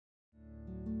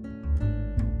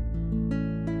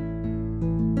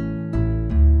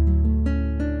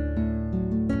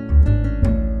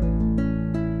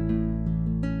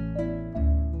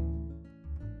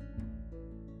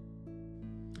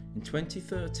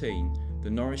2013, the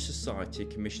Norwich Society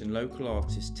commissioned local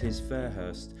artist Tiz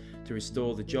Fairhurst to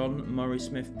restore the John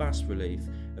Moray-Smith bas-relief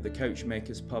at the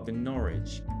Coachmakers pub in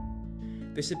Norwich.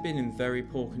 This had been in very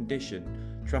poor condition.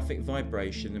 Traffic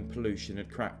vibration and pollution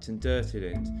had cracked and dirtied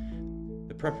it.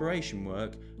 The preparation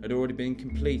work had already been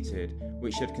completed,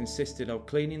 which had consisted of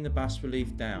cleaning the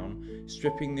bas-relief down,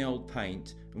 stripping the old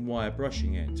paint and wire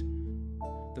brushing it.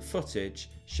 The footage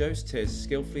shows Tiz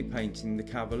skillfully painting the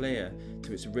Cavalier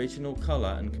to its original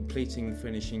colour and completing the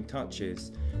finishing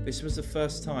touches. This was the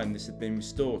first time this had been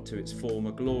restored to its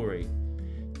former glory.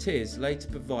 Tiz later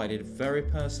provided a very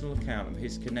personal account of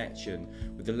his connection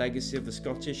with the legacy of the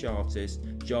Scottish artist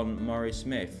John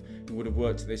Moray-Smith, who would have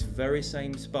worked at this very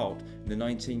same spot in the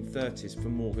 1930s for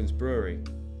Morgan's Brewery.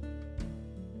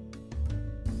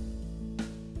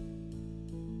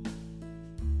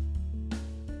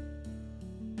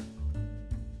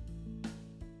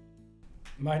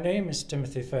 My name is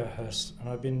Timothy Fairhurst and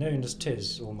I've been known as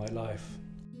Tiz all my life.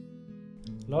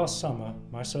 Last summer,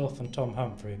 myself and Tom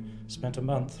Humphrey spent a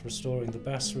month restoring the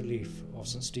bas-relief of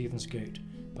St Stephen's Gate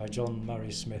by John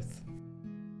Moray-Smith.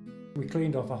 We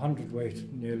cleaned off 100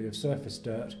 weight nearly of surface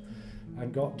dirt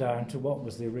and got down to what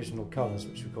was the original colours,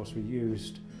 which of course we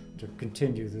used to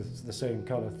continue the same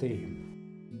colour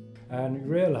theme. And you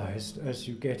realised as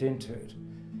you get into it,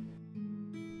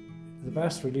 the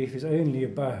bas-relief is only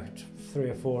about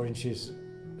 3 or 4 inches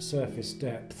surface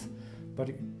depth, but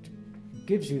it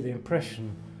gives you the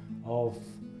impression of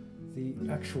the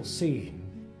actual scene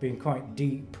being quite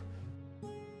deep,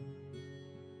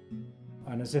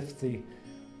 and as if the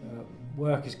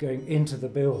work is going into the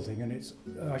building, and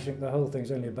I think the whole thing's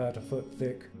only about a foot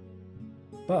thick,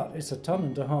 but it's 1.5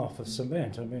 tons of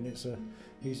cement. I mean,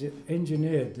 he's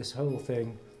engineered this whole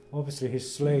thing, obviously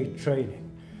his Slade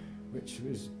training, which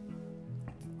was,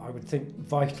 I would think,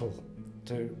 vital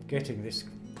to getting this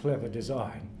clever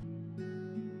design.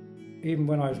 Even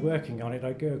when I was working on it,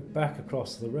 I go back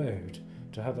across the road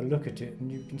to have a look at it,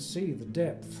 and you can see the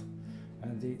depth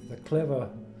and the clever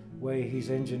way he's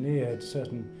engineered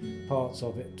certain parts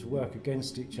of it to work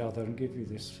against each other and give you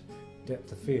this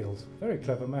depth of field. Very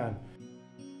clever man.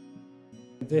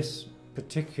 This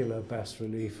particular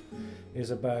bas-relief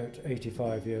is about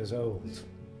 85 years old,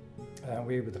 and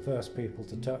we were the first people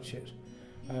to touch it.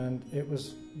 And it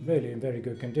was really in very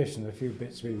good condition. A few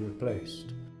bits we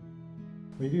replaced.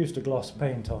 We've used a gloss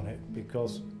paint on it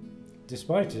because,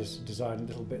 despite his design,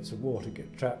 little bits of water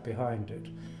get trapped behind it,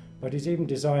 but he's even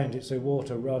designed it so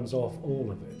water runs off all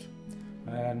of it,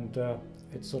 and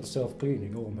it's sort of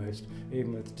self-cleaning almost,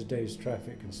 even with today's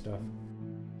traffic and stuff.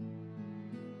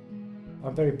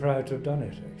 I'm very proud to have done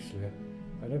it, actually,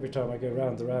 and every time I go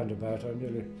round the roundabout I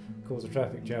nearly cause a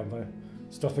traffic jam by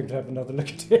stopping to have another look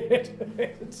at it.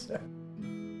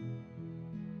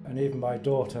 And even my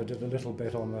daughter did a little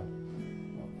bit on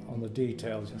the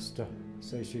detail just to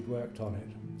say she'd worked on it.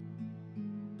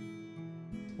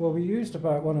 Well, we used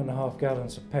about 1.5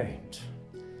 gallons of paint.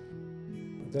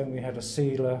 Then we had a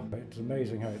sealer. It was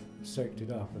amazing how it soaked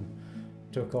it up and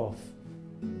took off.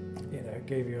 You know, it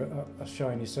gave you a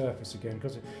shiny surface again,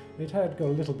 because it had got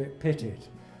a little bit pitted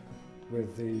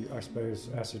with the, I suppose,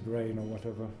 acid rain or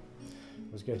whatever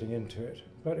was getting into it,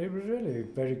 but it was really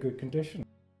very good condition.